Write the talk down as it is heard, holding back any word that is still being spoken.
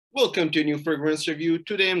Welcome to a new fragrance review.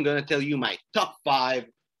 Today I'm going to tell you my top 5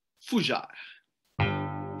 Fougères.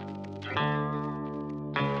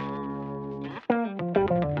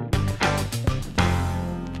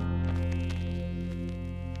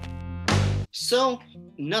 So,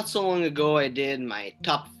 not so long ago I did my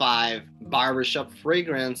top 5 barbershop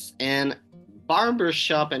fragrance, and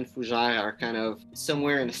barbershop and Fougère are kind of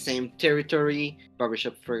somewhere in the same territory.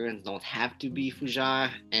 Barbershop fragrance don't have to be Fougère,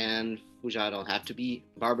 and Fougère don't have to be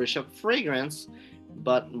barbershop fragrance,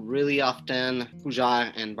 but really often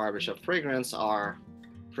Fougère and barbershop fragrance are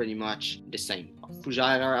pretty much the same.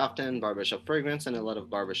 Fougère are often barbershop fragrance, and a lot of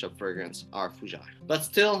barbershop fragrance are Fougère. But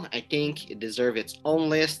still, I think it deserves its own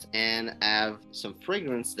list, and have some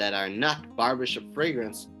fragrance that are not barbershop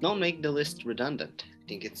fragrance. Don't make the list redundant. I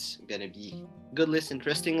think it's gonna be a good list,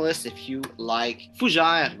 interesting list. If you like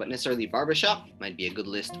Fougère but necessarily barbershop, might be a good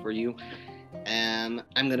list for you. And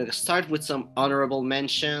I'm gonna start with some honorable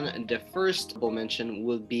mention. The first honorable mention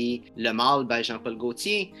will be Le Mâle by Jean-Paul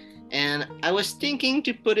Gaultier. And I was thinking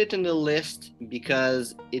to put it in the list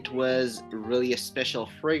because it was really a special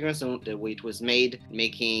fragrance and the way it was made,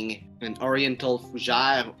 making an oriental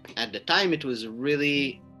fougère. At the time, it was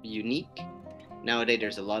really unique. Nowadays,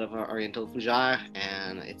 there's a lot of oriental fougère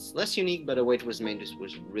and it's less unique, but the way it was made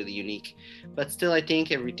was really unique. But still, I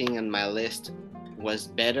think everything on my list was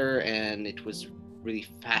better and it was really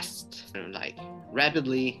fast, like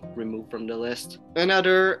rapidly removed from the list.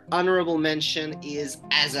 Another honorable mention is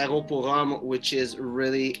Azaro pour Homme, which is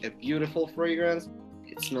really a beautiful fragrance.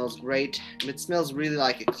 It smells great. It smells really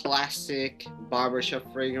like a classic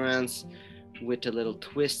barbershop fragrance with a little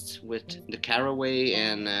twist with the caraway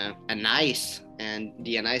and anise. And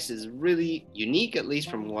the anise is really unique, at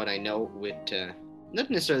least from what I know, with not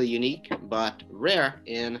necessarily unique, but rare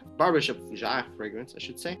in barbershop fougère fragrance, I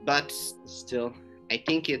should say. But still, I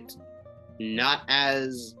think it's not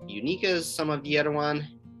as unique as some of the other one.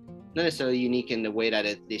 Not necessarily unique in the way that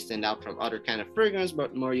they stand out from other kind of fragrance,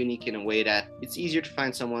 but more unique in a way that it's easier to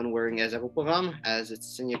find someone wearing Azaro pour Homme as its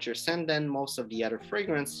signature scent than most of the other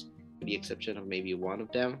fragrance, with the exception of maybe one of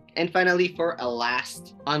them. And finally, for a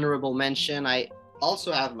last honorable mention, I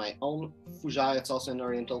also have my own fougère. It's also an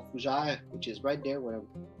oriental fougère, which is right there where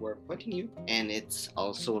I'm pointing you. And it's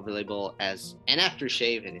also available as an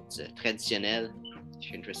aftershave, and it's traditionnel. If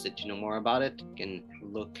you're interested to know more about it, you can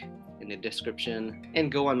look in the description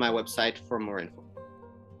and go on my website for more info.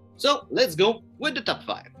 So let's go with the top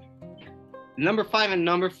 5. Number 5 and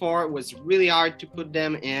number 4 was really hard to put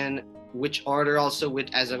them in which order, also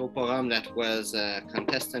with Azaro pour Homme that was a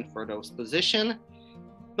contestant for those positions.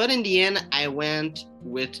 But in the end, I went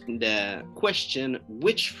with the question,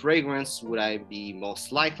 which fragrance would I be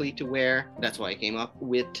most likely to wear? That's why I came up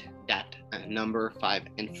with that number 5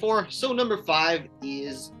 and 4. So number 5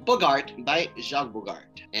 is Bogart by Jacques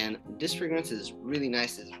Bogart. And this fragrance is really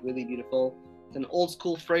nice. It's really beautiful. It's an old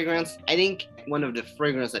school fragrance. I think one of the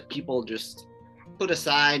fragrances that people just put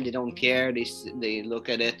aside. They don't care. They look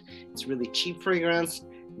at it. It's really cheap fragrance.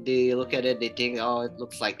 They look at it. They think, oh, it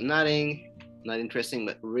looks like nothing. Not interesting,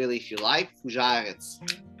 but really, if you like Fougère, it's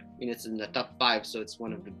in the top 5, so it's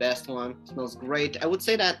one of the best one. It smells great. I would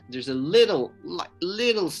say that there's a little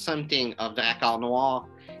something of Drakkar Noir.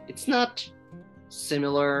 It's not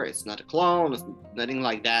similar. It's not a clone. It's nothing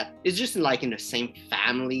like that. It's just like in the same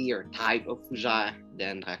family or type of Fougère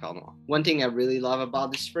than Drakkar Noir. One thing I really love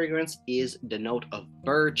about this fragrance is the note of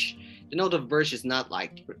birch. The note of birch is not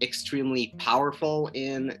like extremely powerful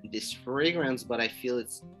in this fragrance, but I feel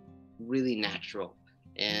it's really natural.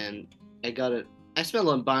 And I smell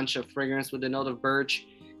a bunch of fragrance with the note of birch,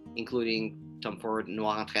 including Tom Ford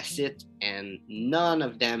Noir Anthracite, and none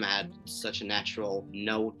of them had such a natural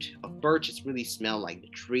note of birch. It's really smelled like the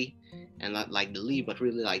tree, and not like the leaf, but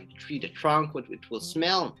really like the tree, the trunk, what it will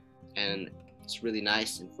smell. And it's really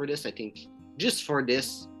nice. And for this, I think, just for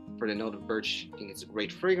this, for the note of birch, I think it's a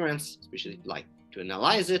great fragrance, especially like to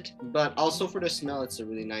analyze it, but also for the smell, it's a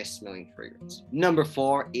really nice smelling fragrance. Number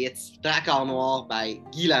 4, it's Drakkar Noir by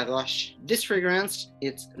Guy Laroche. This fragrance,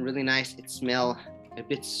 it's really nice. It smells a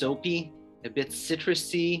bit soapy, a bit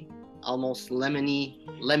citrusy, almost lemony,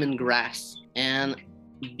 lemongrass. And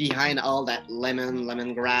behind all that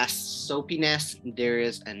lemongrass soapiness, there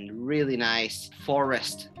is a really nice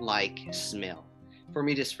forest-like smell. For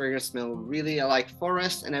me, this fragrance smells really like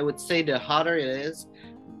forest, and I would say the hotter it is,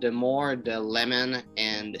 the more the lemon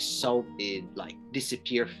and the soap like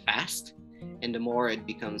disappear fast, and the more it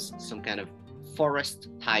becomes some kind of forest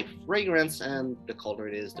type fragrance, and the colder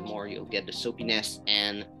it is, the more you'll get the soapiness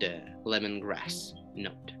and the lemongrass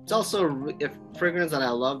note. It's also a fragrance that I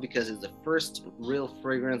love because it's the first real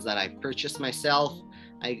fragrance that I purchased myself.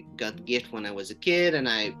 I got gift when I was a kid, and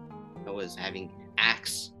I was having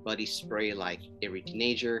Axe body spray like every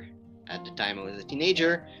teenager. At the time I was a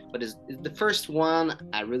teenager, but it's the first one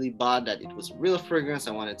I really bought that it was a real fragrance.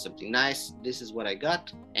 I wanted something nice. This is what I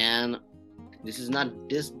got, and this is not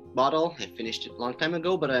this bottle. I finished it a long time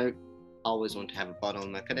ago, but I always want to have a bottle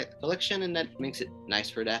in my collection, and that makes it nice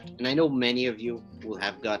for that. And I know many of you will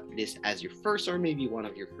have got this as your first or maybe one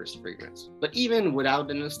of your first fragrance. But even without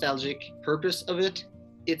the nostalgic purpose of it,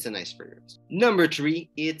 it's a nice fragrance. Number 3,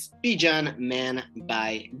 it's Bijan Men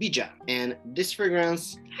by Bijan. And this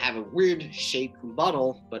fragrance have a weird shaped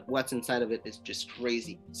bottle, but what's inside of it is just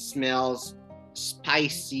crazy. It smells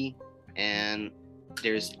spicy, and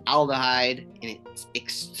there's aldehyde, and it's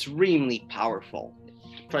extremely powerful.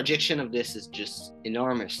 The projection of this is just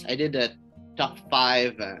enormous. I did a top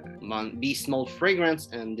 5 Beast Mode fragrance,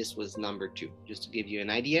 and this was number 2, just to give you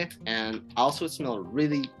an idea. And also it smelled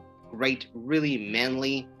really great, really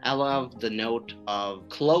manly. I love the note of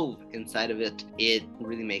clove inside of it. It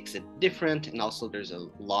really makes it different, and also there's a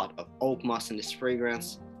lot of oak moss in this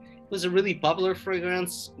fragrance. It was a really popular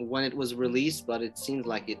fragrance when it was released, but it seems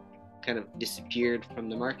like it kind of disappeared from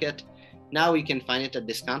the market. Now you can find it at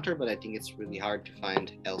discounter, but I think it's really hard to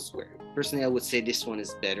find elsewhere. Personally, I would say this one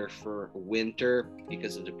is better for winter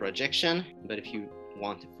because of the projection, but if you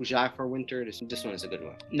want a Fougère for winter, this one is a good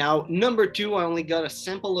one. Now, number 2, I only got a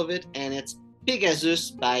sample of it, and it's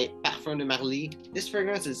Pegasus by Parfums de Marly. This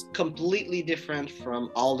fragrance is completely different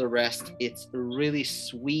from all the rest. It's really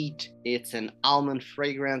sweet. It's an almond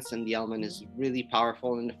fragrance, and the almond is really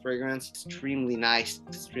powerful in the fragrance. Extremely nice,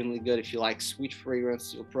 extremely good. If you like sweet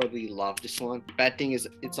fragrance, you'll probably love this one. Bad thing is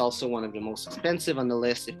it's also one of the most expensive on the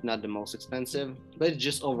list, if not the most expensive, but it's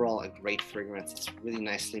just overall a great fragrance. It's really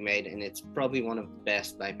nicely made, and it's probably one of the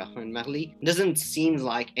best by Parfums de Marly. It doesn't seem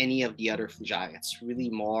like any of the other Fougères. It's really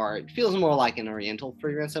more, it feels more like an oriental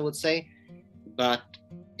fragrance, I would say, but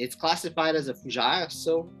it's classified as a Fougère,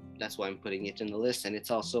 so that's why I'm putting it in the list. And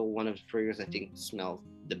it's also one of the fragrances I think smells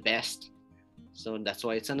the best, so that's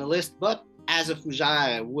why it's on the list. But as a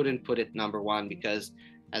Fougère, I wouldn't put it number 1 because,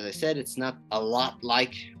 as I said, it's not a lot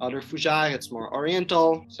like other Fougères. It's more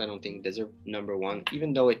oriental, so I don't think it deserves number 1,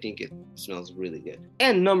 even though I think it smells really good.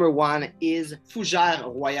 And number 1 is Fougère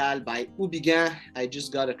Royale by Houbigant. I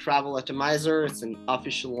just got a travel atomizer. It's an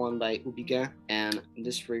official one by Houbigant, and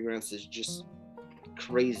this fragrance is just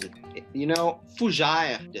crazy. You know,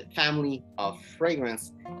 Fougère, the family of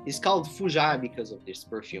fragrance, is called Fougère because of this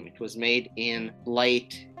perfume. It was made in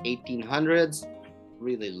late 1800s,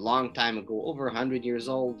 really long time ago, over 100 years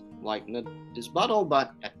old. Like not this bottle,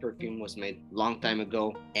 but that perfume was made long time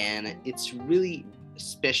ago, and it's really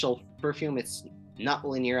special perfume. It's not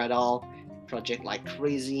linear at all. Project like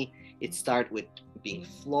crazy. It started with being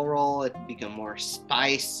floral, it became more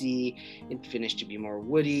spicy, it finished to be more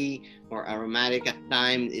woody, more aromatic at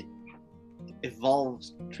times. It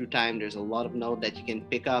evolves through time. There's a lot of note that you can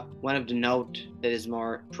pick up. One of the note that is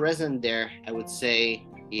more present there, I would say,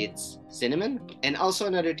 it's cinnamon. And also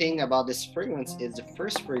another thing about this fragrance is the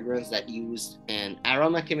first fragrance that used an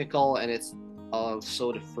aroma chemical, and it's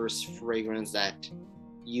also the first fragrance that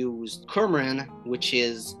used coumarin, which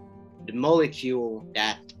is the molecule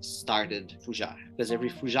that started Fougère, because every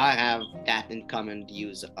Fougère have that in common, the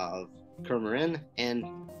use of coumarin and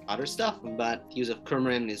other stuff, but the use of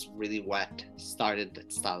coumarin is really what started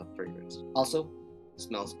that style of fragrance. Also,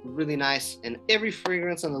 smells really nice, and every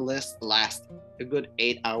fragrance on the list lasts a good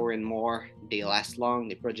 8 hours and more. They last long,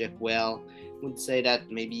 they project well. I would say that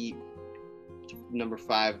maybe number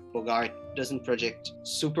 5, Bogart, doesn't project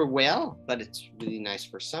super well, but it's really nice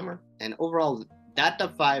for summer. And overall, that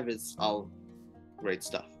top 5 is all great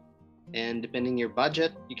stuff. And depending on your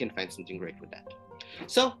budget, you can find something great with that.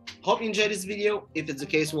 So, hope you enjoyed this video. If it's the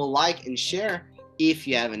case, we'll like and share. If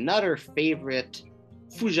you have another favorite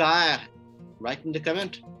Fougère, write in the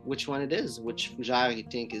comment which one it is, which Fougère you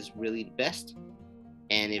think is really the best.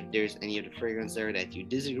 And if there's any of the fragrance there that you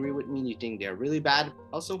disagree with me, you think they're really bad,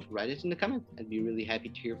 also write it in the comment. I'd be really happy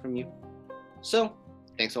to hear from you. So,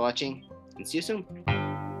 thanks for watching, and see you soon.